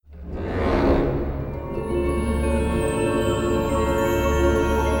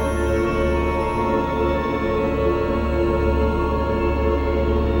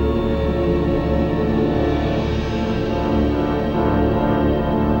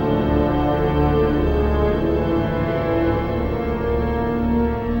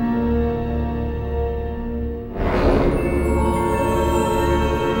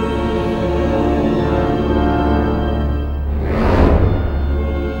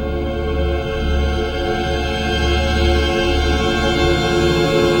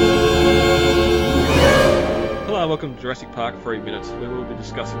Jurassic Park 3 Minutes, where we'll be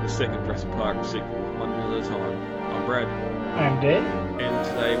discussing the second Jurassic Park sequel, 1 minute at a time. I'm Brad. I'm Dave. And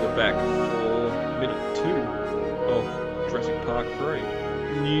today we're back for minute 2 of Jurassic Park 3.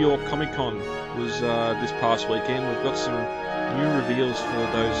 New York Comic Con was this past weekend. We've got some new reveals for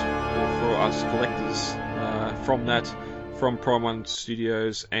us collectors from Prime 1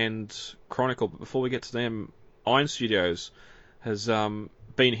 Studios and Chronicle. But before we get to them, Iron Studios has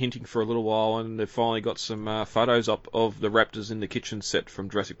been hinting for a little while, and they've finally got some photos up of the raptors in the kitchen set from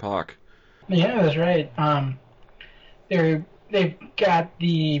Jurassic Park. Yeah, that's right. They've got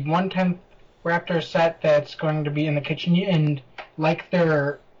the 1/10 raptor set that's going to be in the kitchen, and like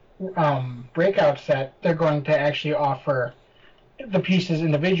their breakout set, they're going to actually offer the pieces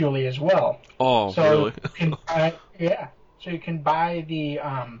individually as well. Oh, so really? So you can buy the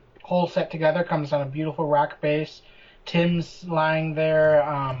whole set together. Comes on a beautiful rock base. Tim's lying there,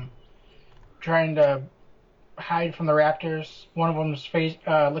 trying to hide from the raptors. One of them's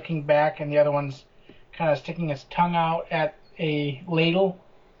looking back, and the other one's kind of sticking his tongue out at a ladle.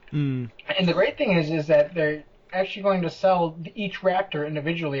 Mm. And the great thing is that they're actually going to sell each raptor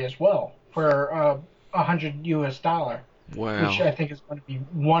individually as well for $100. Wow. Which I think is going to be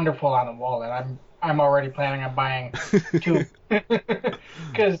wonderful on the wall, and I'm already planning on buying 2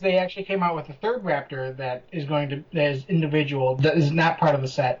 because they actually came out with a third raptor that is individual, that is not part of the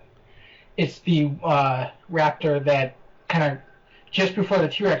set. It's the raptor that kind of just before the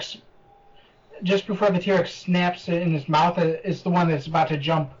T-Rex snaps it in his mouth, is the one that's about to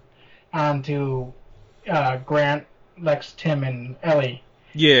jump onto Grant, Lex, Tim, and Ellie.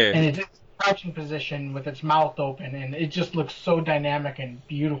 Yeah. And it's in a crouching position with its mouth open, and it just looks so dynamic and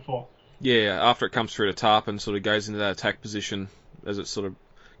beautiful. Yeah, after it comes through the tarp and sort of goes into that attack position as it sort of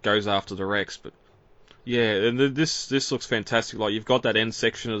goes after the Rex. But yeah, and this looks fantastic. Like, you've got that end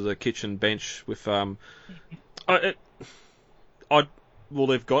section of the kitchen bench with they've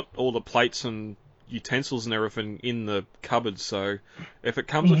got all the plates and utensils and everything in the cupboard. So if it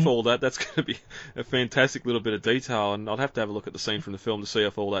comes with all that, that's going to be a fantastic little bit of detail. And I'd have to have a look at the scene from the film to see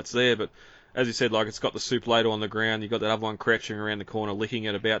if all that's there. But as you said, like, it's got the soup ladle on the ground. You've got that other one crouching around the corner, licking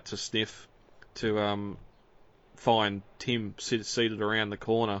it, about to sniff, to find Tim seated around the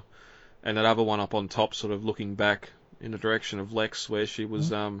corner, and that other one up on top, sort of looking back in the direction of Lex, where she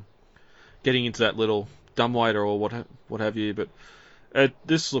was getting into that little dumbwaiter or what have you. But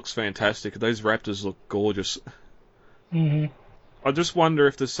this looks fantastic. Those raptors look gorgeous. Mm-hmm. I just wonder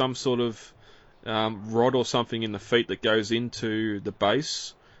if there's some sort of rod or something in the feet that goes into the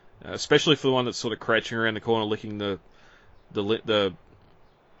base. Especially for the one that's sort of crouching around the corner, licking the what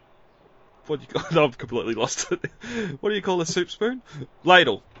do you call it? I've completely lost it. What do you call a soup spoon?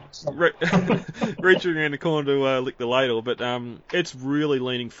 Ladle. Reaching around the corner to lick the ladle, but it's really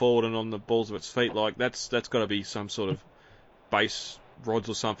leaning forward and on the balls of its feet. Like, that's got to be some sort of base rods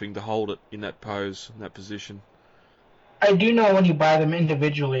or something to hold it in that pose, in that position. I do know when you buy them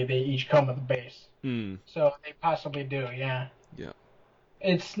individually, they each come with a base. Mm. So they possibly do, yeah. Yeah.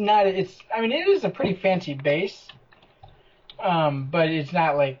 It is a pretty fancy base, but it's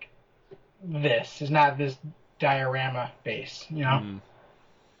not like this. It's not this diorama base, you know? Mm.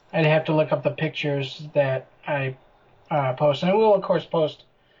 I'd have to look up the pictures that I post. And I will, of course, post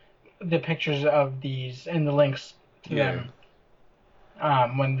the pictures of these and the links to them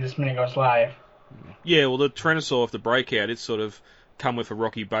when this minute goes live. Yeah, well, the Tyrannosaur of the Breakout, it's sort of come with a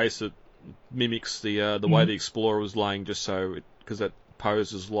rocky base that mimics the way the Explorer was laying, just so, because that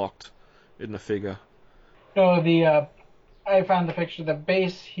pose is locked in the figure. So I found the picture. The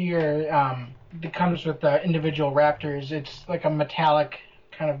base here that comes with the individual raptors. It's like a metallic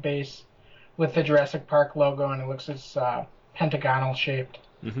kind of base with the Jurassic Park logo, and it looks pentagonal shaped.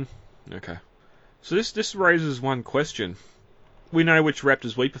 Mm-hmm. Okay. So this raises one question. We know which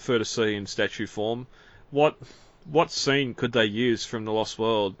raptors we prefer to see in statue form. What scene could they use from The Lost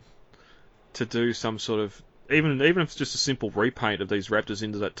World to do some sort of, even if it's just a simple repaint of these raptors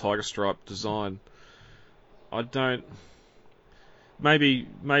into that tiger stripe design? Maybe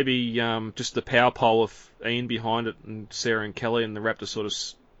just the power pole with Ian behind it and Sarah and Kelly and the raptor sort of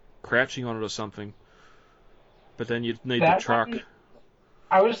crouching on it or something. But then you'd need the truck.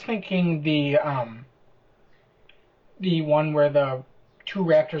 I was thinking the one where the 2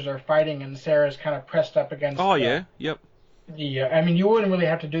 raptors are fighting and Sarah's kind of pressed up against. Oh, yeah, yep. You wouldn't really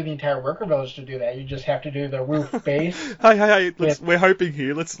have to do the entire worker village to do that. You just have to do the roof base. Hey! We're hoping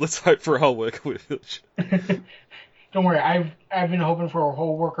here. Let's hope for a whole worker village. Don't worry, I've been hoping for a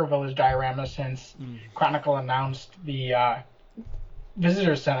whole worker village diorama since Chronicle announced the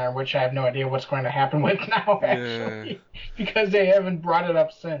visitor center, which I have no idea what's going to happen with now, Yeah, actually, because they haven't brought it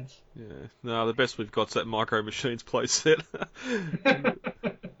up since. yeah. No, the best we've got's that Micro Machines playset.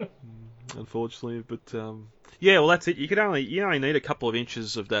 Unfortunately, but yeah, well that's it. You only need a couple of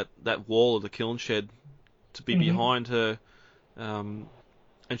inches of that wall of the kiln shed to be Hmm. behind her, and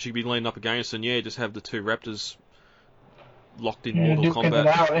she'd be leaning up against, and yeah, just have the two raptors locked in You're mortal duking it combat.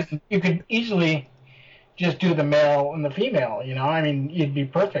 out, and you could easily just do the male and the female. I mean, you'd be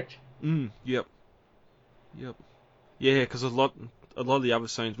perfect. Yep, yep. Yeah, because a lot of the other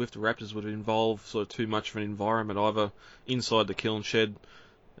scenes with the raptors would involve sort of too much of an environment, either inside the kiln shed,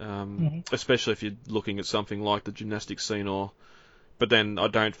 Hmm. especially if you're looking at something like the gymnastics scene, or. But then I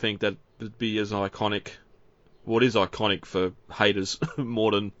don't think that would be as iconic. What is iconic for haters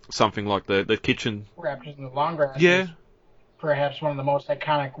more than something like the kitchen. Raptors in the Long Grass Yeah. is perhaps one of the most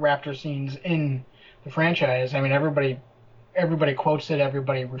iconic raptor scenes in the franchise. I mean, everybody quotes it,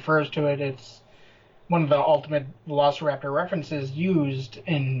 everybody refers to it. It's one of the ultimate Velociraptor references used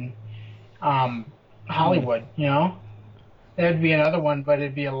in Mm. Hollywood. That'd be another one, but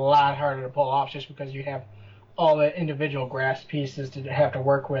it'd be a lot harder to pull off just because you have all the individual grass pieces to have to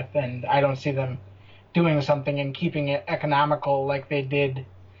work with, and I don't see them doing something and keeping it economical like they did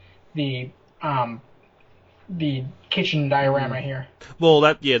the um, the kitchen Mm. diorama here. Well,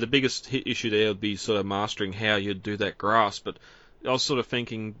 the biggest issue there would be sort of mastering how you'd do that grass. But I was sort of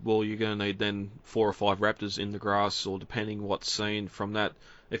thinking, well, you're going to need then 4 or 5 raptors in the grass, or depending what's seen from that,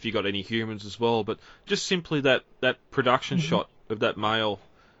 if you got any humans as well. But just simply that production Mm-hmm. shot of that male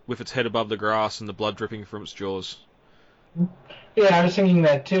with its head above the grass and the blood dripping from its jaws. Yeah, I was thinking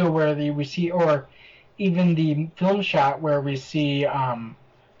that too, where we see, or even the film shot where we see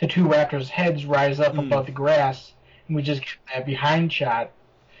the two raptors' heads rise up Mm. above the grass, and we just get that behind shot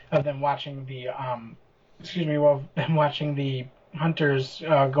of them watching of them watching the hunters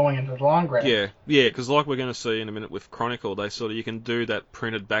going into the long grass. Yeah, because like we're going to see in a minute with Chronicle, they sort of you can do that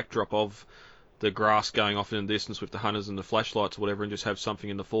printed backdrop of the grass going off in the distance with the hunters and the flashlights or whatever, and just have something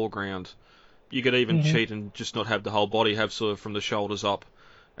in the foreground. You could even Hmm. cheat and just not have the whole body, have sort of from the shoulders up,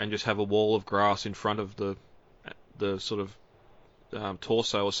 and just have a wall of grass in front of the sort of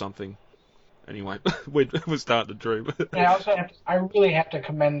torso or something. Anyway, we're starting to dream. And I really have to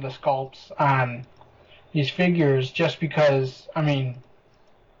commend the sculpts on these figures, just because, I mean,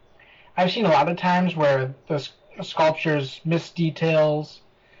 I've seen a lot of times where the sculptures miss details.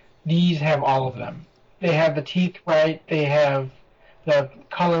 These have all of Mhm. them. They have the teeth right. They have the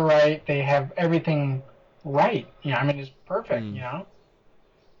color right. They have everything right. I mean, it's perfect. Mm.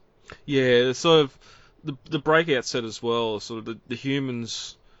 Yeah, sort of the breakout set as well. Sort of the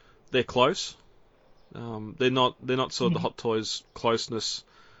humans, they're close. They're not sort of the Mhm. Hot Toys closeness,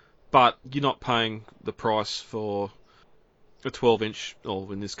 but you're not paying the price for a 12-inch,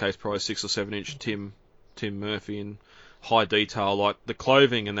 or in this case probably 6 or 7-inch Tim Murphy in high detail, like the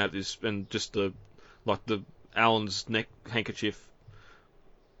clothing and that is, and just the Alan's neck handkerchief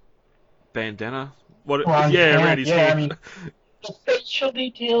bandana. What? Around his Yeah, around hand. his Yeah, I hand. mean, the facial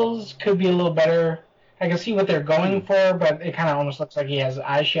details could be a little better. I can see what they're Hmm. going for, but it kind of almost looks like he has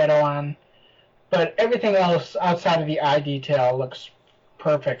eyeshadow on. But everything else outside of the eye detail looks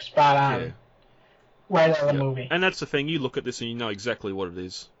perfect, spot Yeah. on, right out of the Yeah. movie. And that's the thing. You look at this and you know exactly what it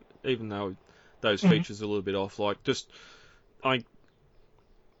is, even though those Hmm. features are a little bit off. Like just I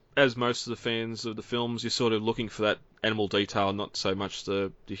as most of the fans of the films, you're sort of looking for that animal detail, not so much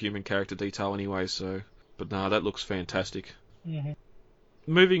the human character detail anyway. So, but no, that looks fantastic. Hmm.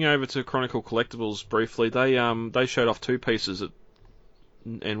 Moving over to Chronicle Collectibles briefly, they showed off 2 pieces at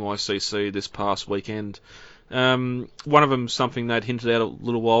NYCC this past weekend. One of them something they'd hinted at a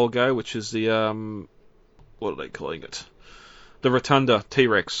little while ago, which is the what are they calling it? The Rotunda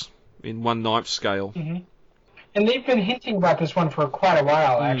T-Rex in 1/9 scale. Hmm. And they've been hinting about this one for quite a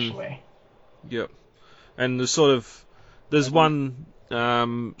while, Mm, actually. yep. And there's one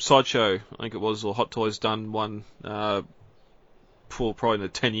sideshow, I think it was, or Hot Toys done one probably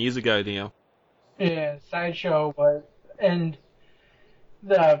 10 years ago now. Yeah, sideshow was, and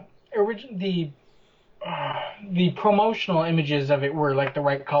the original the promotional images of it were like the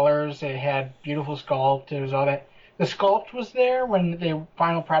right colors. It had beautiful sculpt. It was all that. The sculpt was there when the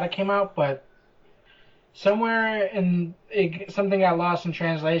final product came out, but somewhere something got lost in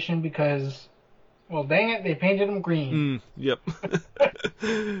translation because, well, dang it, they painted them green. Yep.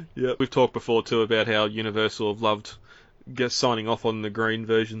 Yep. We've talked before too about how Universal have loved signing off on the green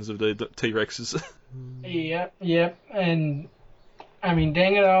versions of the T-Rexes. Yep, yep. And I mean,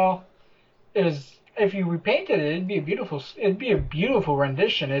 dang it all, is if you repainted it, it'd be a beautiful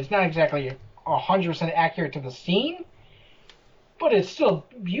rendition. It's not exactly 100% accurate to the scene, but it's still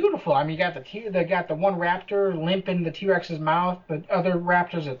beautiful. I mean, you got they got the one raptor limp in the T-Rex's mouth, the other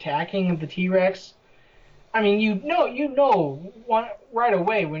raptors attacking the T-Rex. I mean, right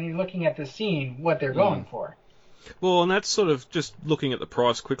away when you're looking at the scene what they're going for. Well, and that's sort of just looking at the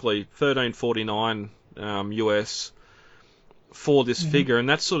price quickly, $13.49 US for this figure, and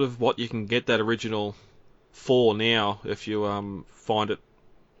that's sort of what you can get that original for now if you find it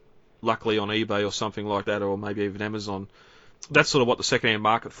luckily on eBay or something like that, or maybe even Amazon. That's sort of what the second-hand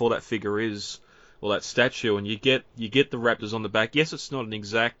market for that figure is, or that statue, and you get the raptors on the back. Yes, it's not an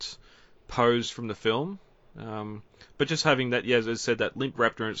exact pose from the film, but just having that, yeah, as I said, that limp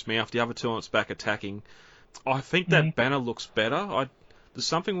raptor in its mouth, the other two on its back attacking. I think that banner looks better. There's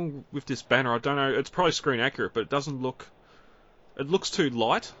something with this banner, I don't know, it's probably screen accurate, but it doesn't look... It looks too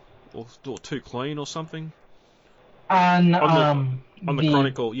light, or too clean or something. On the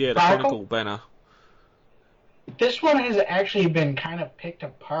Chronicle, yeah, the Chronicle banner. This one has actually been kind of picked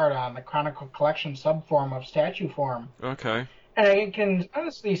apart on the Chronicle Collection subform of statue form. Okay. And I can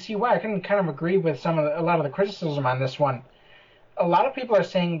honestly see why. I can kind of agree with a lot of the criticism on this one. A lot of people are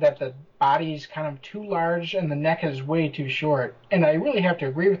saying that the body's kind of too large and the neck is way too short. And I really have to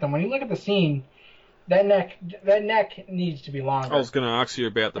agree with them. When you look at the scene, that neck needs to be longer. I was going to ask you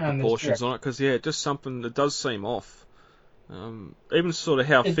about the proportions on it, because, yeah, just something that does seem off. Even sort of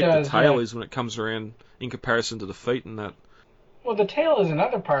how thick the tail is when it comes around in comparison to the feet and that. Well, the tail is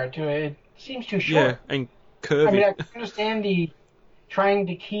another part to it. It seems too short. Yeah, and curvy. I mean, I can understand trying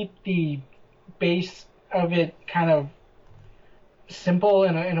to keep the base of it kind of simple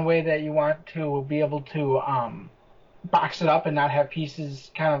in a way that you want to be able to box it up and not have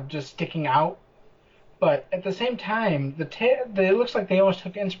pieces kind of just sticking out. But at the same time, it looks like they almost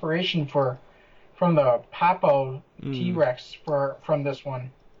took inspiration from the Papo T-Rex from this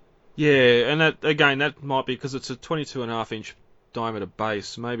one. Yeah, and that might be because it's a 22.5-inch diameter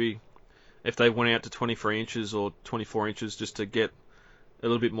base. Maybe if they went out to 23 inches or 24 inches just to get a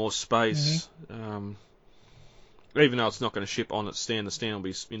little bit more space, even though it's not going to ship on its stand, the stand will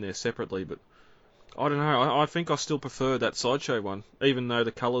be in there separately. But I don't know. I think I still prefer that Sideshow one, even though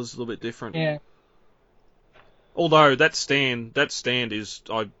the colour's a little bit different. Yeah. Although that stand is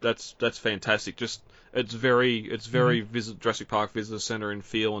that's fantastic. Just it's very Jurassic Park Visitor Centre in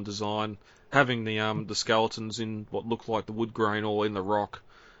feel and design. Having the skeletons in what look like the wood grain or in the rock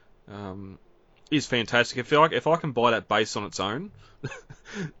is fantastic. If I can buy that base on its own,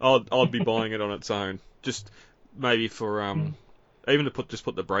 I'd be buying it on its own. Just maybe for even to put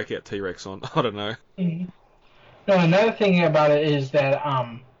the breakout T-Rex on. I don't know. Mm-hmm. No, another thing about it is that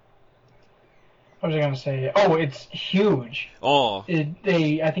what was I going to say? Oh, it's huge. Oh.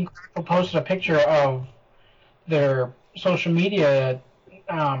 I think people posted a picture of their social media,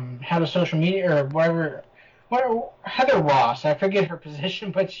 head of social media, or whatever, Heather Ross, I forget her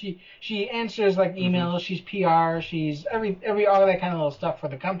position, but she answers like emails, she's PR, she's every all that kind of little stuff for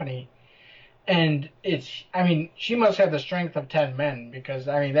the company. And she must have the strength of 10 men, because,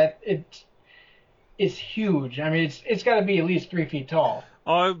 it's huge. I mean, it's got to be at least 3 feet tall.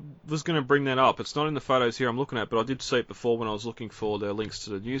 I was going to bring that up. It's not in the photos here I'm looking at, but I did see it before when I was looking for the links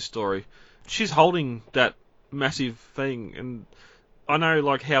to the news story. She's holding that massive thing, and I know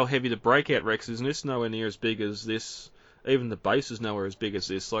like how heavy the Breakout Rex is, and it's nowhere near as big as this. Even the base is nowhere as big as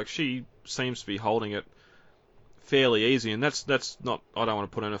this. Like, she seems to be holding it fairly easy, and that's not. I don't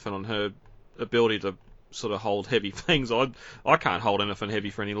want to put anything on her ability to sort of hold heavy things. I can't hold anything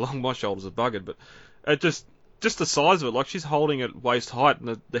heavy for any long. My shoulders are buggered, but it just the size of it, like she's holding it waist height,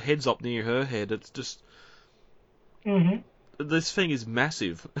 and the head's up near her head. It's just, this thing is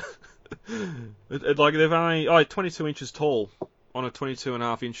massive. Like they've only 22 inches tall on a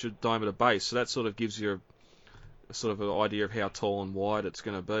 22.5-inch diameter base, so that sort of gives you a sort of an idea of how tall and wide it's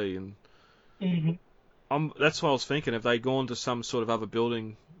going to be. And that's what I was thinking. If they'd gone to some sort of other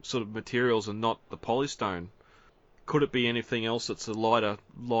building sort of materials and not the polystone, could it be anything else that's a lighter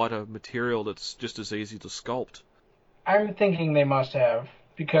material that's just as easy to sculpt? I'm thinking they must have,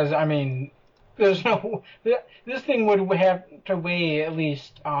 because there's no. This thing would have to weigh at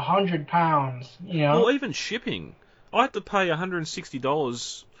least 100 pounds. Well, even shipping, I had to pay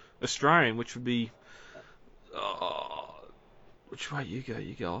 $160 Australian, which would be. Which way you go?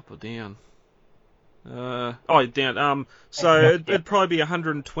 You go up or down? Down. So it'd probably be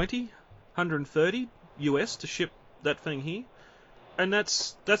 120, 130 US to ship that thing here, and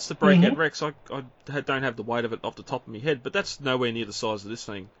that's the Breakout Rex. I don't have the weight of it off the top of my head, but that's nowhere near the size of this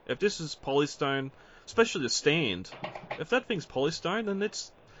thing. If this is polystone, especially the stand, if that thing's polystone, then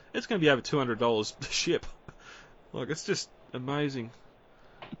it's going to be over $200 to ship. Like, it's just amazing.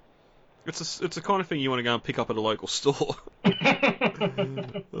 It's the kind of thing you want to go and pick up at a local store.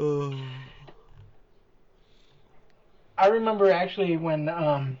 Oh. I remember actually when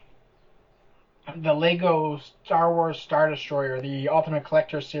the Lego Star Wars Star Destroyer, the Ultimate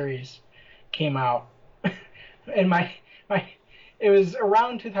Collector series, came out, and my it was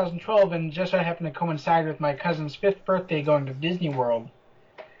around 2012, and just so happened to coincide with my cousin's 5th birthday going to Disney World,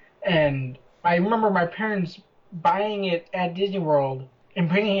 and I remember my parents buying it at Disney World and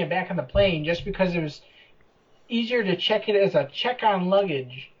bringing it back on the plane just because it was easier to check it as a check-on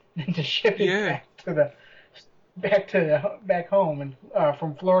luggage than to ship it Yeah. back home and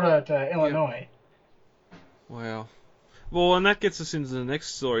from Florida to Illinois. Wow. Well, and that gets us into the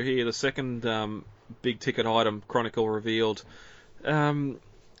next story here, the second big ticket item, Chronicle revealed.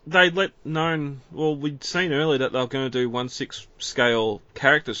 They let known, well, we'd seen earlier that they were going to do 1/6 scale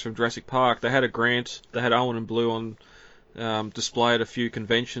characters from Jurassic Park. They had a Grant, they had Owen and Blue on display at a few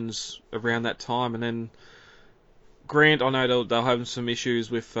conventions around that time, and then Grant, I know they're having some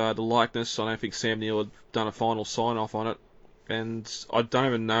issues with the likeness. I don't think Sam Neill had done a final sign-off on it, and I don't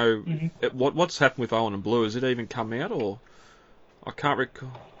even know what's happened with Owen and Blue. Has it even come out, or I can't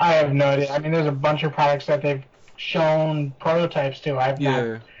recall. I have no idea. I mean, there's a bunch of products that they've shown prototypes to. I've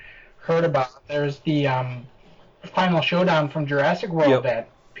not heard about. There's the Final Showdown from Jurassic World that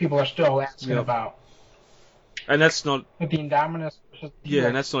people are still asking about. And that's not... With the Indominus versus Yeah,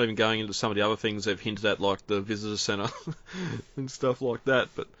 and that's not even going into some of the other things they've hinted at, like the visitor centre and stuff like that.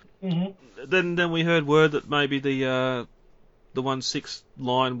 But then we heard word that maybe the 1/6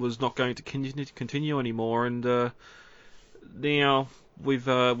 line was not going to continue anymore, and now we've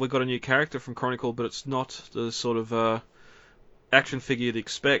got a new character from Chronicle, but it's not the sort of action figure you'd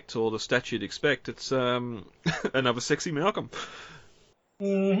expect or the statue you'd expect. It's another sexy Malcolm.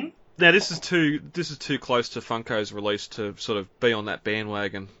 Mm-hmm. Now this is too close to Funko's release to sort of be on that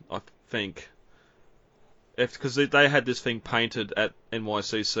bandwagon, I think. Because they had this thing painted at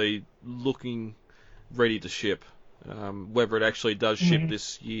NYCC looking ready to ship. Whether it actually does ship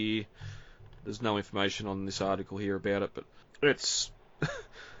this year, there's no information on this article here about it, but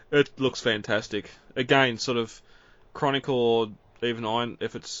it looks fantastic. Again, sort of Chronicle or even Iron,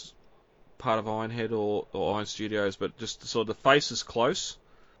 if it's part of Ironhead or Iron Studios, but just sort of the face is close.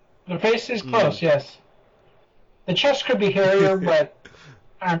 The face is close, yes. The chest could be hairier, but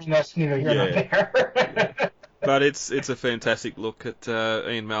I mean that's neither here nor there. But it's a fantastic look at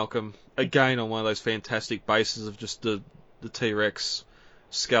Ian Malcolm again on one of those fantastic bases of just the T-Rex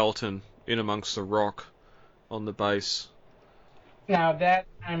skeleton in amongst the rock on the base. Now that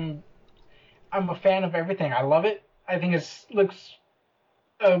I'm a fan of everything. I love it. I think it looks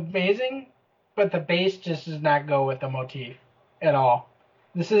amazing, but the base just does not go with the motif at all.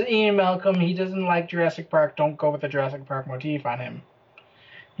 This is Ian Malcolm. He doesn't like Jurassic Park. Don't go with the Jurassic Park motif on him.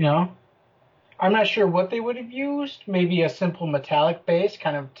 You know? I'm not sure what they would have used. Maybe a simple metallic base,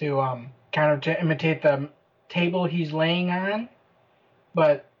 kind of to imitate the table he's laying on.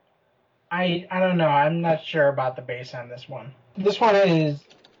 But I don't know. I'm not sure about the base on this one. This one is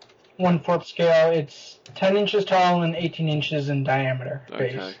 1/4 scale. It's 10 inches tall and 18 inches in diameter.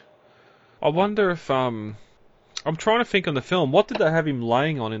 Base. Okay. I wonder if I'm trying to think on the film. What did they have him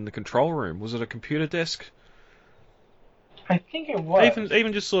laying on in the control room? Was it a computer desk? I think it was.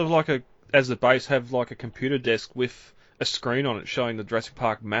 Even just sort of like as the base, have like a computer desk with a screen on it showing the Jurassic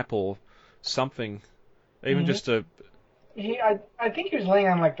Park map or something. Even just a... I think he was laying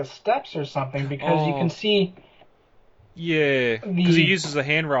on like the steps or something because you can see... Yeah, because he uses a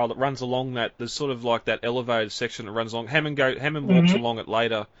handrail that runs along that. There's sort of like that elevated section that runs along. Hammond walks along it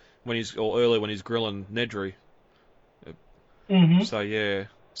later earlier when he's grilling Nedry. So yeah,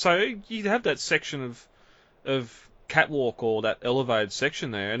 so you have that section of catwalk or that elevated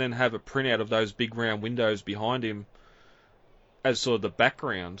section there, and then have a printout of those big round windows behind him as sort of the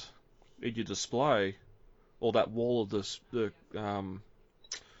background in your display, or that wall of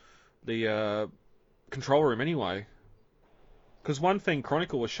the control room anyway. Because one thing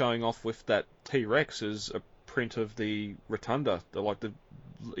Chronicle was showing off with that T-Rex is a print of the rotunda, the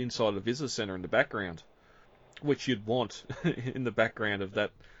inside of the visitor centre in the background, which you'd want in the background of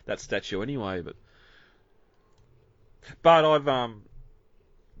that statue anyway. But I've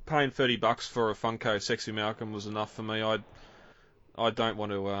paying $30 for a Funko Sexy Malcolm was enough for me. I don't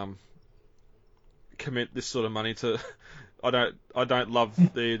want to commit this sort of money to. I don't love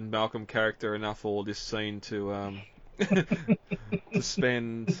the Malcolm character enough or this scene to to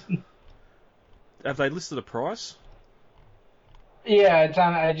spend. Have they listed a price? Yeah, it's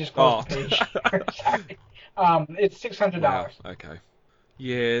on. I just closed the page. It's $600. Wow, okay.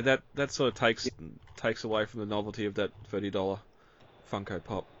 Yeah, that sort of takes away from the novelty of that $30 Funko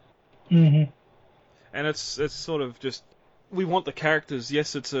Pop. And it's sort of just we want the characters.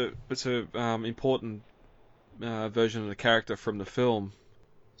 Yes, it's a important version of the character from the film.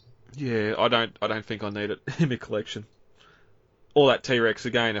 Yeah, I don't think I need it in my collection. Or that T-Rex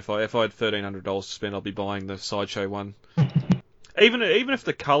again. If I had $1,300 to spend, I'll be buying the Sideshow one. Even if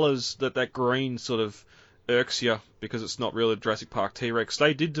the colours that green sort of irks you because it's not really a Jurassic Park T-Rex,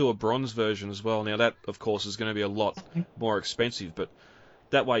 they did do a bronze version as well. Now that of course is going to be a lot more expensive, but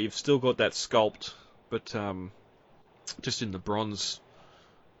that way you've still got that sculpt, but just in the bronze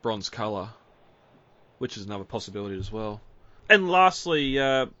colour, which is another possibility as well. And lastly,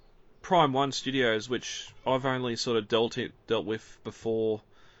 Prime One Studios, which I've only sort of dealt with before,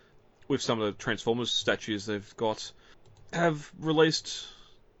 with some of the Transformers statues they've got, have released.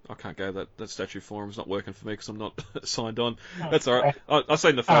 I can't go. That statue forum's not working for me because I'm not signed on. That's alright. I've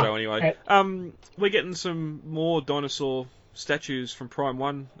seen the photo anyway. We're getting some more dinosaur statues from Prime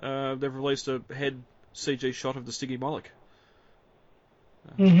One. They've released a head CG shot of the Stiggy Moloch.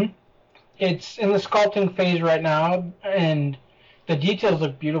 It's in the sculpting phase right now, and the details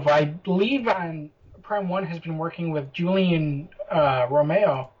look beautiful. I believe Prime One has been working with Julian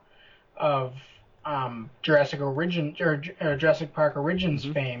Romeo of Jurassic Park Origins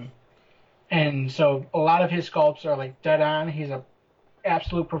fame, and so a lot of his sculpts are like dead on. He's a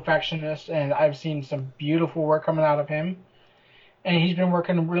absolute perfectionist, and I've seen some beautiful work coming out of him. And he's been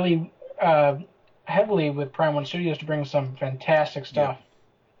working really heavily with Prime One Studios to bring some fantastic stuff. Yeah.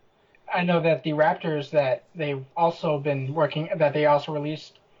 I know that the Raptors that they've also been working, that they also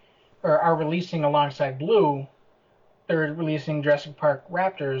released, or are releasing alongside Blue, they're releasing Jurassic Park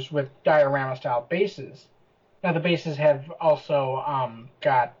Raptors with diorama-style bases. Now, the bases have also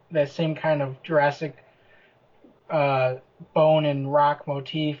got the same kind of Jurassic bone and rock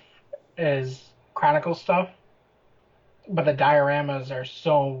motif as Chronicle stuff, but the dioramas are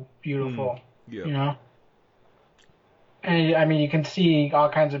so beautiful, you know? And I mean, you can see all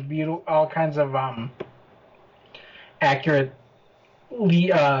kinds of accurate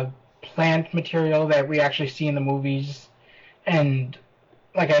plant material that we actually see in the movies. And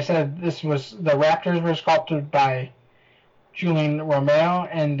like I said, the Raptors were sculpted by Julian Romeo,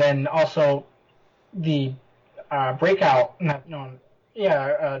 and then also the Breakout,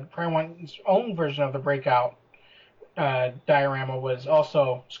 Prime One's own version of the Breakout diorama was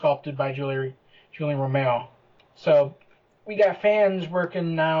also sculpted by Julian Romeo. So we got fans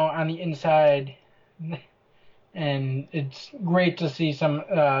working now on the inside, and it's great to see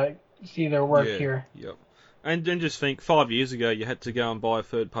see their work here. Yep. And then just think, 5 years ago you had to go and buy a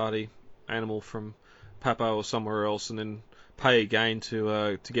third-party animal from Papo or somewhere else, and then pay again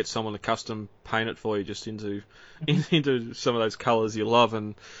to get someone to custom paint it for you, just into some of those colours you love.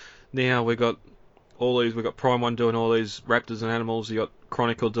 And now we've got Prime One doing all these raptors and animals. You got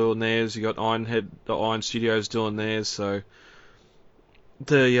Chronicle doing theirs. You got Iron Studios doing theirs. So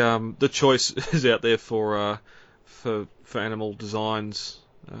the choice is out there for animal designs,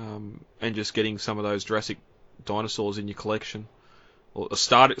 and just getting some of those Jurassic dinosaurs in your collection, or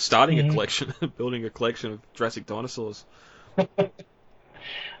starting a collection, building a collection of Jurassic dinosaurs.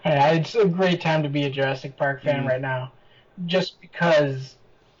 It's a great time to be a Jurassic Park fan right now, just because,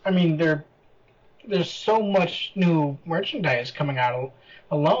 I mean, there's so much new merchandise coming out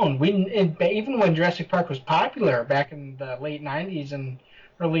alone. Even when Jurassic Park was popular back in the late 90s and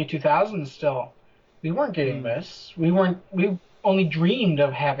early 2000s still, we weren't getting this. We only dreamed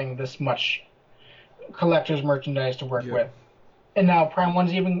of having this much collector's merchandise to work with. And now Prime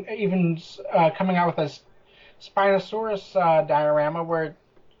One's even coming out with a Spinosaurus diorama where it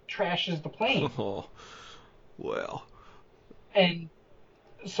trashes the plane. Oh, well. And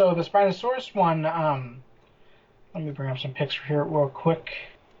so the Spinosaurus one, let me bring up some pictures here real quick.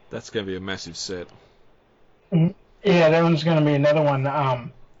 That's going to be a massive set. Yeah, that one's going to be another one.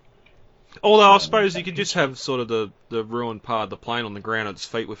 Although I suppose you could just have sort of the ruined part of the plane on the ground at its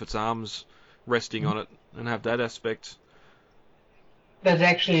feet with its arms resting on it, and have that aspect. That's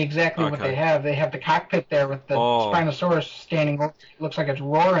actually exactly what they have. They have the cockpit there with the Spinosaurus standing over. It looks like it's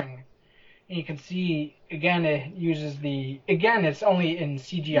roaring. And you can see, again, it's only in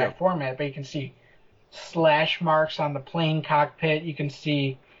CGI format, but you can see slash marks on the plane cockpit. You can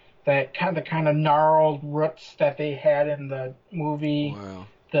see the kind of gnarled roots that they had in the movie. Wow.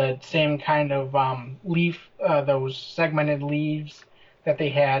 The same kind of leaf, those segmented leaves that they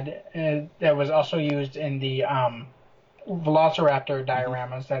had, that was also used in the Velociraptor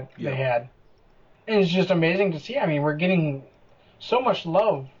dioramas that they had. And it's just amazing to see. I mean, we're getting so much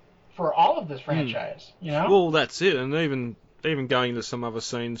love for all of this franchise, you know? Well, that's it. And even going into some other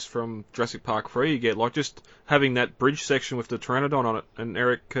scenes from Jurassic Park 3, you get, like, just having that bridge section with the Pteranodon on it and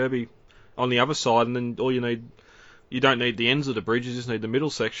Eric Kirby on the other side, and then all you need you don't need the ends of the bridge, you just need the middle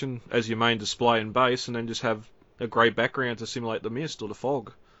section as your main display and base, and then just have a grey background to simulate the mist or the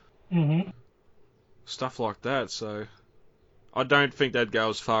fog. Mm-hmm. Stuff like that, so... I don't think they'd go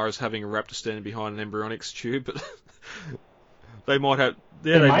as far as having a raptor standing behind an embryonics tube, but they might have...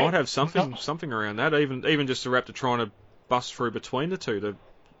 Yeah, they might have something around that, even just a raptor trying to bust through between the two to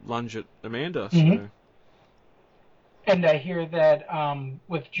lunge at Amanda, so... Mm-hmm. And I hear that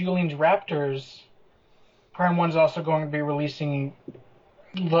with Julian's Raptors, Prime 1's also going to be releasing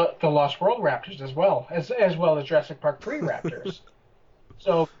the Lost World Raptors as well as Jurassic Park 3 Raptors.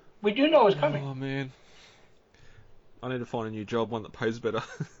 So we do know it's coming. Oh, man. I need to find a new job, one that pays better.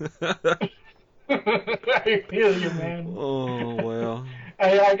 I feel you, man. Oh, wow.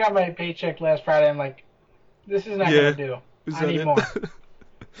 I got my paycheck last Friday. I'm like, this is not going to do. I need more.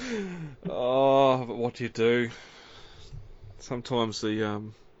 Oh, but what do you do? Sometimes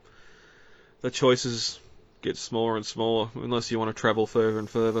the choices get smaller and smaller, unless you want to travel further and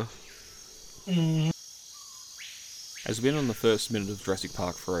further. Mm. As we went on the first minute of Jurassic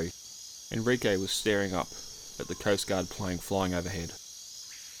Park 3, Enrique was staring up at the Coast Guard plane flying overhead.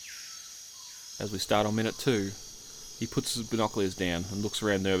 As we start on minute 2, he puts his binoculars down and looks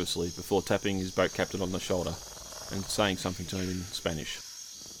around nervously before tapping his boat captain on the shoulder and saying something to him in Spanish.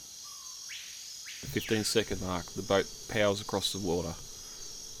 At the 15-second mark, the boat powers across the water,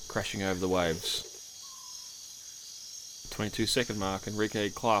 crashing over the waves. At the 22-second mark, Enrique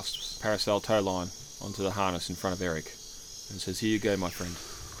clasps parasol tow line onto the harness in front of Eric and says, "Here you go, my friend."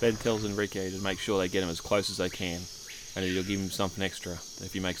 Ben tells Enrique to make sure they get him as close as they can, and that he'll give him something extra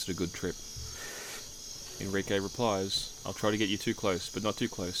if he makes it a good trip. Enrique replies, "I'll try to get you too close, but not too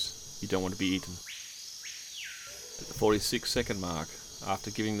close. You don't want to be eaten." At the 46-second mark,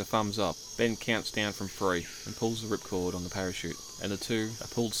 after giving the thumbs up, Ben counts down from 3 and pulls the ripcord on the parachute, and the two are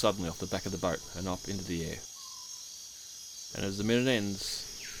pulled suddenly off the back of the boat and up into the air. And as the minute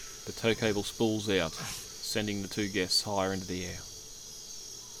ends, the tow cable spools out, sending the two guests higher into the air.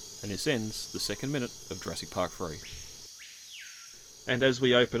 And this ends the second minute of Jurassic Park 3. And as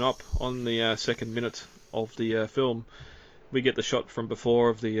we open up on the second minute of the film, we get the shot from before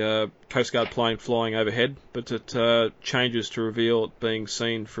of the Coast Guard plane flying overhead, but it changes to reveal it being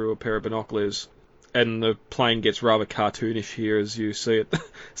seen through a pair of binoculars, and the plane gets rather cartoonish here as you see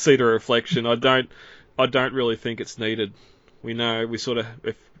the reflection. I don't really think it's needed. We know if you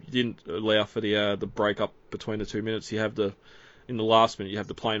didn't allow for the break up between the 2 minutes, in the last minute you have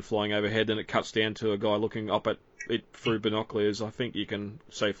the plane flying overhead, then it cuts down to a guy looking up at it through binoculars. I think you can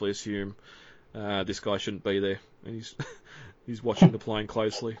safely assume this guy shouldn't be there, and he's watching the plane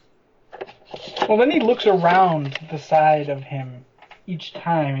closely. Well, then he looks around the side of him each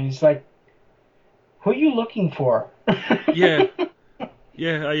time, and he's like, "Who are you looking for?" Yeah.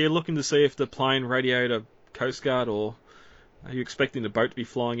 Are you looking to see if the plane radioed a Coast Guard, or are you expecting the boat to be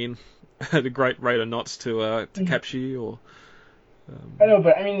flying in at a great rate of knots to capture you? Or I know,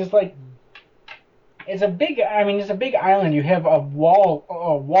 but I mean, it's a big island. You have a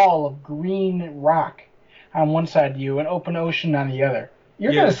wall of green rock on one side of you, and open ocean on the other.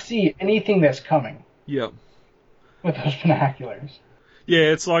 You're going to see anything that's coming. Yeah. With those binoculars.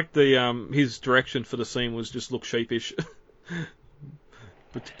 Yeah, it's like his direction for the scene was just look sheepish,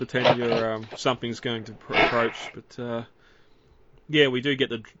 pretend you're something's going to approach. But yeah, we do get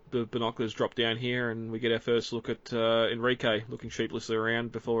the binoculars drop down here, and we get our first look at Enrique looking sheepishly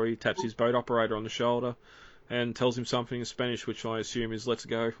around before he taps his boat operator on the shoulder and tells him something in Spanish, which I assume is "let's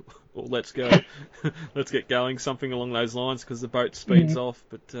go," or "let's go," "let's get going," something along those lines, because the boat speeds off.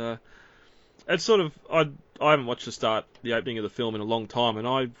 But it's sort of I haven't watched the opening of the film in a long time, and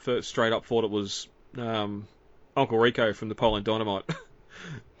I first straight up thought it was Uncle Rico from Napoleon Dynamite,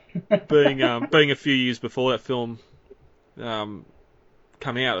 being a few years before that film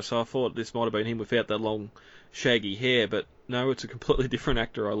come out, so I thought this might have been him without that long shaggy hair, but no, it's a completely different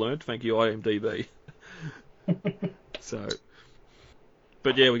actor. I learned, thank you IMDb.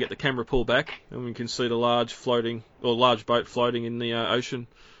 But yeah, we get the camera pull back, and we can see the large boat floating in the ocean,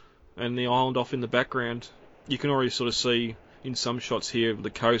 and the island off in the background. You can already sort of see in some shots here of the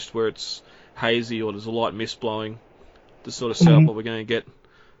coast where it's hazy or there's a light mist blowing to sort of set up what we're going to get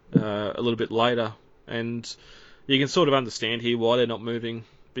a little bit later. And you can sort of understand here why they're not moving,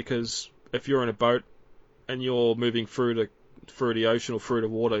 because if you're in a boat and you're moving through the ocean or through the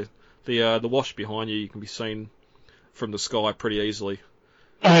water, the wash behind you can be seen from the sky pretty easily.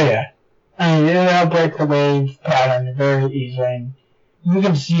 Oh yeah, I mean they'll break the wave pattern very easily. You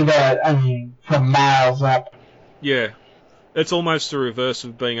can see that, from miles up. Yeah, it's almost the reverse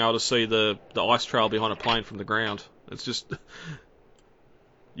of being able to see the ice trail behind a plane from the ground. It's just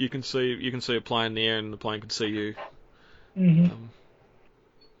you can see a plane in the air and the plane can see you. Mm-hmm.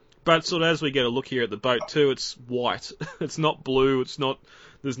 But sort of as we get a look here at the boat too, it's white. It's not blue.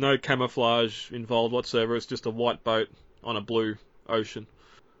 There's no camouflage involved whatsoever. It's just a white boat on a blue ocean.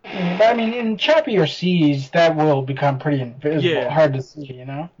 But I mean, in choppier seas, that will become pretty invisible, Yeah. hard to see, you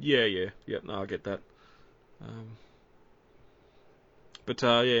know? Yeah. No, I get that. But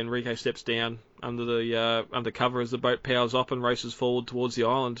Enrique steps down under cover as the boat powers up and races forward towards the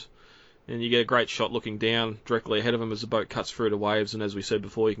island. And you get a great shot looking down directly ahead of him as the boat cuts through the waves. And as we said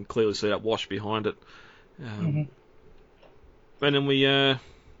before, you can clearly see that wash behind it. And then we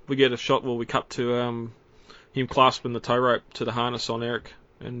get a shot where we cut to him clasping the tow rope to the harness on Eric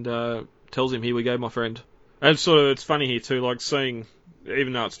and tells him, "Here we go, my friend." And it's funny here too, like seeing,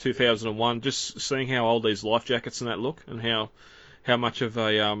 even though it's 2001, just seeing how old these life jackets and that look, and how much of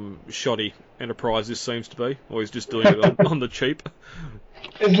a shoddy enterprise this seems to be, or he's just doing it on the cheap.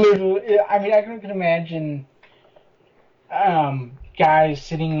 It's literally, I mean, I can imagine guys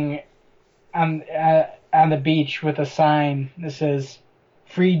sitting on the beach with a sign that says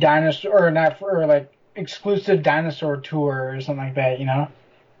 "free dinosaur" or like exclusive dinosaur tour or something like that, you know?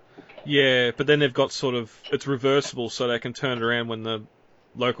 Yeah, but then they've got it's reversible, so they can turn it around when the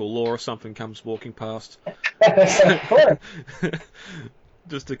local law or something comes walking past. Of course.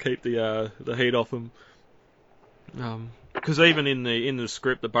 Just to keep the heat off them. Because even in the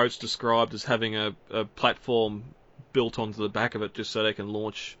script, the boat's described as having a platform built onto the back of it just so they can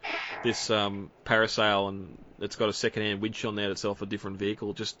launch this parasail, and it's got a second-hand winch on there that's off a different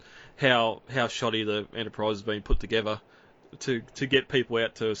vehicle. Just how shoddy the Enterprise has been put together to get people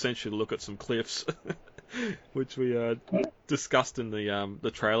out to essentially look at some cliffs, which we discussed in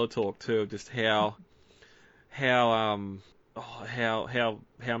the trailer talk too. Just how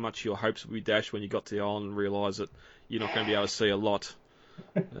much your hopes would be dashed when you got to the island and realise that you're not going to be able to see a lot.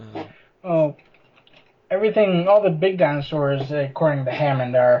 Everything, all the big dinosaurs, according to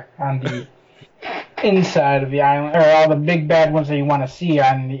Hammond, are on the inside of the island, or all the big bad ones that you want to see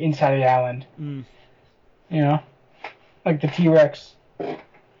on the inside of the island. Mm. You know, like the T-Rex.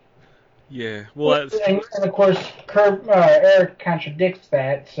 Yeah, well, that's... and of course, Eric contradicts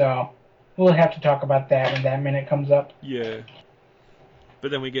that, so we'll have to talk about that when that minute comes up. Yeah.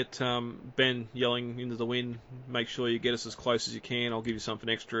 But then we get Ben yelling into the wind, "Make sure you get us as close as you can. I'll give you something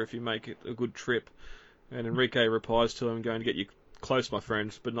extra if you make it a good trip." And Enrique replies to him, "Going to get you close, my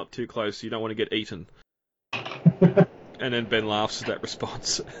friend, but not too close. You don't want to get eaten." And then Ben laughs at that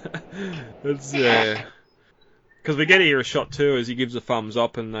response. It's because we get here a shot too as he gives a thumbs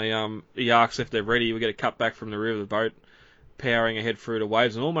up, and he asks if they're ready. We get a cut back from the rear of the boat, powering ahead through the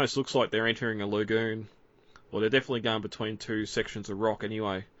waves, and almost looks like they're entering a lagoon. Well, they're definitely going between two sections of rock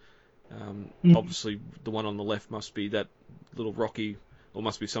anyway. Obviously, the one on the left must be that little rocky, or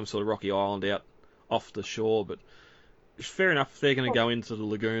must be some sort of rocky island out off the shore. But fair enough, if they're going to go into the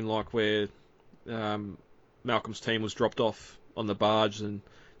lagoon like where Malcolm's team was dropped off on the barge, then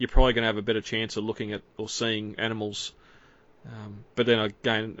you're probably going to have a better chance of looking at or seeing animals. But then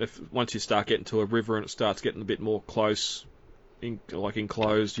again, once you start getting to a river and it starts getting a bit more close,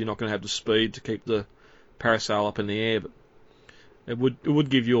 enclosed, you're not going to have the speed to keep the parasail up in the air, but it would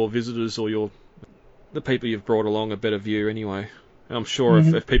give your visitors or the people you've brought along a better view anyway. And I'm sure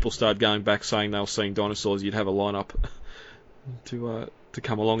if people start going back saying they were seeing dinosaurs, you'd have a lineup to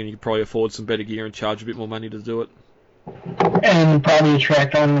come along, and you could probably afford some better gear and charge a bit more money to do it. And probably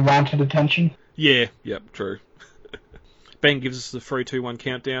attract unwanted attention. Yeah, yep, true. Ben gives us the 3, 2, 1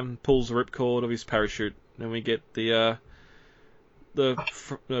 countdown, pulls the ripcord of his parachute, and we get the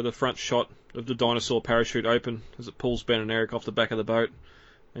front shot of the dinosaur parachute open as it pulls Ben and Eric off the back of the boat,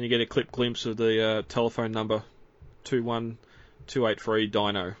 and you get a clip glimpse of the telephone number 21283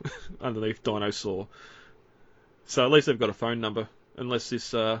 Dino underneath Dinosaur. So at least they've got a phone number, unless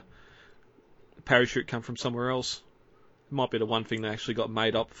this parachute come from somewhere else. It might be the one thing they actually got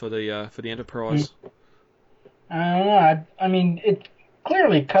made up for the Enterprise. I don't know. I mean, it's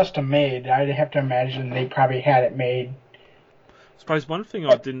clearly custom made. I'd have to imagine they probably had it made. I suppose one thing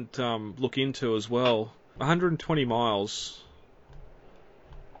I didn't look into as well, 120 miles.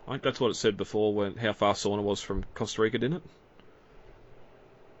 I think that's what it said before, how far Sauna was from Costa Rica, didn't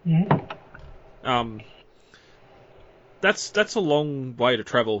it? Mm-hmm. That's a long way to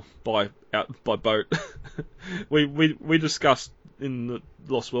travel by boat. we discussed in the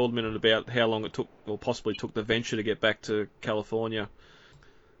Lost World Minute about how long it took, or possibly took, the Venture to get back to California.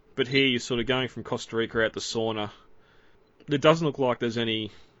 But here you're sort of going from Costa Rica out to Sauna. It doesn't look like there's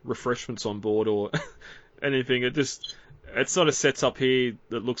any refreshments on board or anything. It sort of sets up here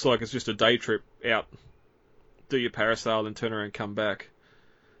that looks like it's just a day trip out, do your parasail, and turn around and come back.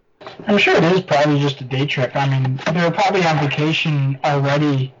 I'm sure it is probably just a day trip. I mean, they were probably on vacation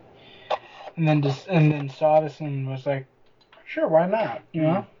already, and then saw this and was like, sure, why not? You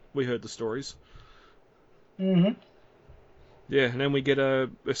know? We heard the stories. Mm-hmm. Yeah, and then we get a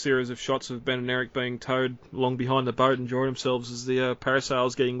series of shots of Ben and Eric being towed along behind the boat, enjoying themselves as the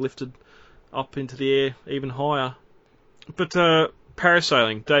parasail's getting lifted up into the air even higher. But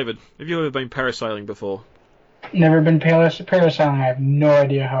parasailing, David, have you ever been parasailing before? Never been parasailing. I have no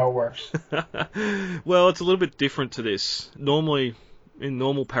idea how it works. Well, it's a little bit different to this. Normally, in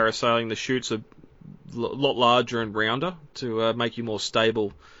normal parasailing, the chutes are a lot larger and rounder to make you more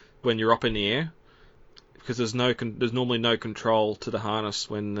stable when you're up in the air, because there's normally no control to the harness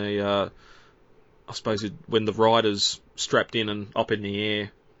when when the rider's strapped in and up in the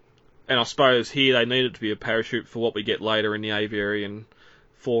air. And I suppose here they need it to be a parachute for what we get later in the aviary, and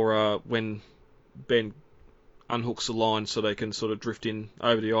for when Ben unhooks the line so they can sort of drift in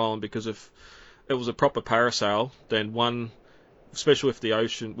over the island. Because if it was a proper parasail, then especially with the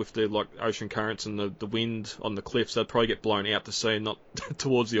ocean currents and the wind on the cliffs, they'd probably get blown out to sea and not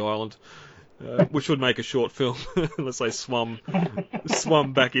towards the island, which would make a short film unless they swum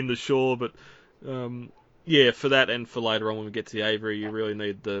back into shore. But yeah, for that and for later on when we get to the aviary, you really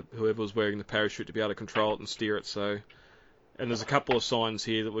need whoever was wearing the parachute to be able to control it and steer it. So, and there's a couple of signs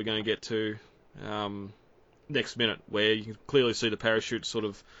here that we're going to get to next minute where you can clearly see the parachute sort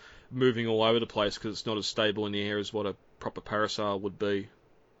of moving all over the place because it's not as stable in the air as what a proper parasail would be.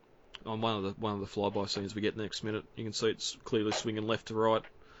 On one of the flyby scenes we get next minute, you can see it's clearly swinging left to right.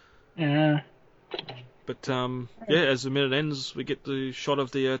 Yeah. But yeah, as the minute ends, we get the shot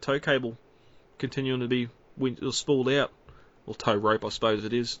of the tow cable continuing to be spooled out, or tow rope, I suppose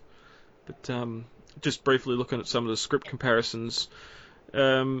it is. But just briefly looking at some of the script comparisons.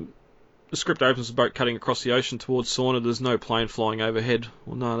 The script opens the boat cutting across the ocean towards Sauna. There's no plane flying overhead.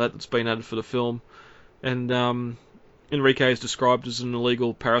 Well, none of that's been added for the film. And Enrique is described as an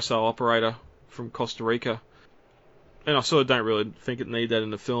illegal parasail operator from Costa Rica. And I sort of don't really think it need that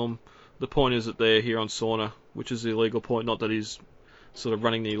in the film. The point is that they're here on Sauna, which is the illegal point, not that he's sort of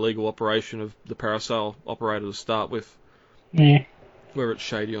running the illegal operation of the parasail operator to start with. Yeah. Whether it's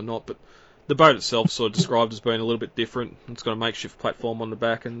shady or not, but the boat itself is sort of described as being a little bit different. It's got a makeshift platform on the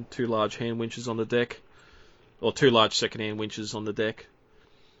back and two large hand winches on the deck, or two large second-hand winches on the deck.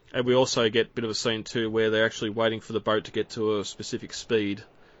 And we also get a bit of a scene too where they're actually waiting for the boat to get to a specific speed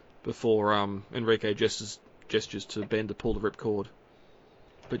before Enrique gestures to Ben to pull the ripcord.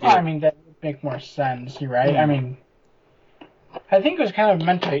 But yeah, Well, I mean, that would make more sense, right? I mean, I think it was kind of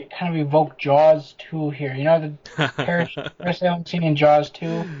meant to kind of evoke Jaws 2 here. You know, the parasailing scene in Jaws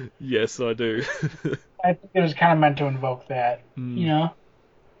 2? Yes, I do. I think it was kind of meant to invoke that, you know?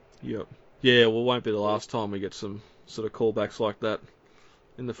 Yep. Yeah, well, it won't be the last time we get some sort of callbacks like that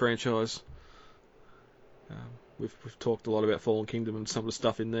in the franchise. We've talked a lot about Fallen Kingdom and some of the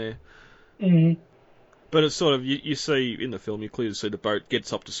stuff in there. Mm-hmm. But it's sort of, you see in the film, you clearly see the boat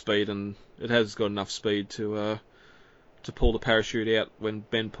gets up to speed, and it has got enough speed to pull the parachute out when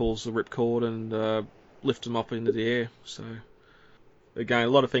Ben pulls the ripcord and lift them up into the air. So, again, a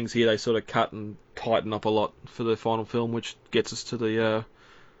lot of things here they sort of cut and tighten up a lot for the final film, which gets us to the,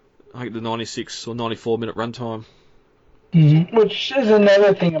 I think the 96 or 94 minute runtime. Mm-hmm. Which is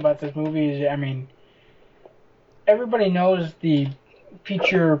another thing about this movie is, I mean, everybody knows the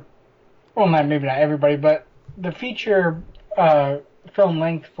feature, well, maybe not everybody, but the feature film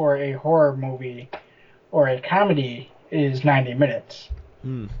length for a horror movie or a comedy is 90 minutes.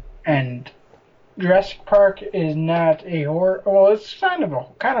 And Jurassic Park is not a horror, well, it's kind of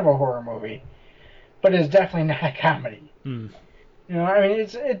a horror movie, but it's definitely not a comedy. You know, I mean,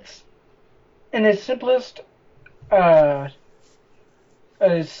 it's in its simplest, a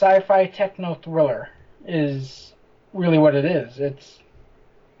sci-fi techno thriller is really what it is. It's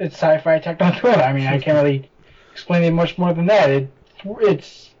sci-fi techno thriller. I mean, I can't really explain it much more than that.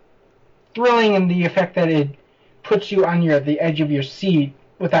 It's thrilling in the effect that it puts you on the edge of your seat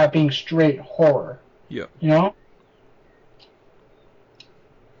without being straight horror. Yeah. You know?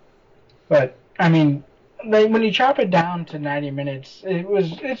 But I mean, when you chop it down to 90 minutes,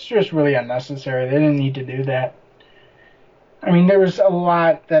 it's just really unnecessary. They didn't need to do that. I mean, there was a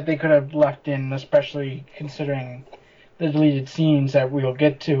lot that they could have left in, especially considering the deleted scenes that we'll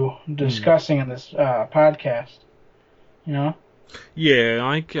get to discussing in this podcast. You know? Yeah,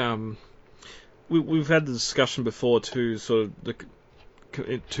 I think we've had the discussion before to sort of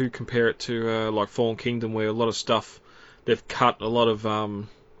to compare it to like Fallen Kingdom, where a lot of stuff they've cut, a lot of I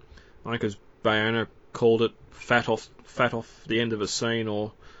think as Bayona called it, fat off the end of a scene,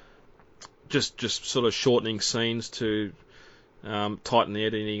 or just sort of shortening scenes to tighten the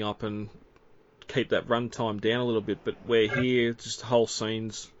editing up and keep that runtime down a little bit. But where here, just whole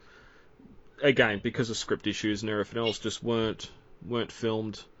scenes, again, because of script issues and everything else, just weren't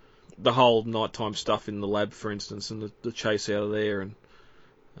filmed. The whole nighttime stuff in the lab, for instance, and the chase out of there, and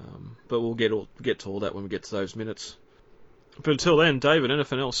but we'll get to all that when we get to those minutes. But until then, David,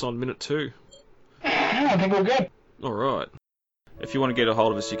 anything else on minute 2? No, I think we're good. All right. If you want to get a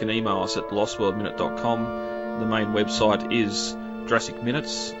hold of us, you can email us at thelostworldminute.com. The main website is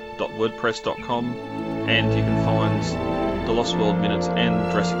jurassicminutes.wordpress.com, and you can find the Lost World Minutes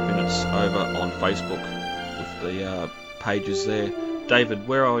and Jurassic Minutes over on Facebook with the pages there. David,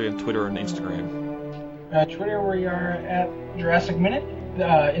 where are you on Twitter and Instagram? Twitter, we are at Jurassic Minute.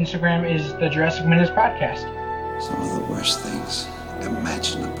 Instagram is the Jurassic Minutes Podcast. Some of the worst things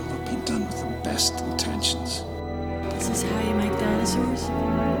imaginable have been done with the best intentions. This is how you make dinosaurs?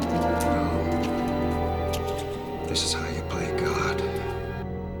 No. This is how you play God.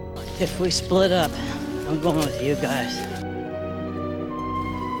 If we split up, I'm going with you guys.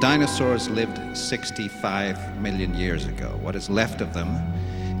 Dinosaurs lived 65 million years ago. What is left of them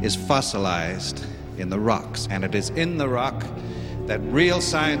is fossilized in the rocks, and it is in the rock that real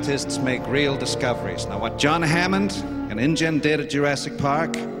scientists make real discoveries. Now, what John Hammond and InGen did at Jurassic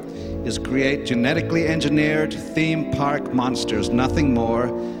Park is create genetically engineered theme park monsters, nothing more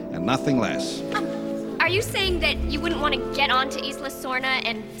and nothing less. Are you saying that you wouldn't want to get onto Isla Sorna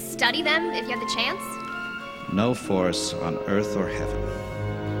and study them if you had the chance? No force on earth or heaven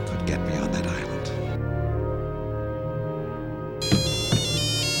could get me on that island.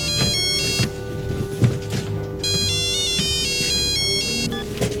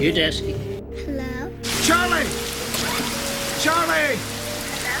 You, Desky. Hello? Charlie! Charlie!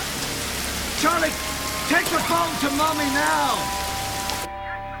 Hello? Charlie, take the phone to Mommy now!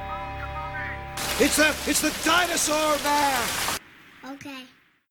 It's the dinosaur man! Okay.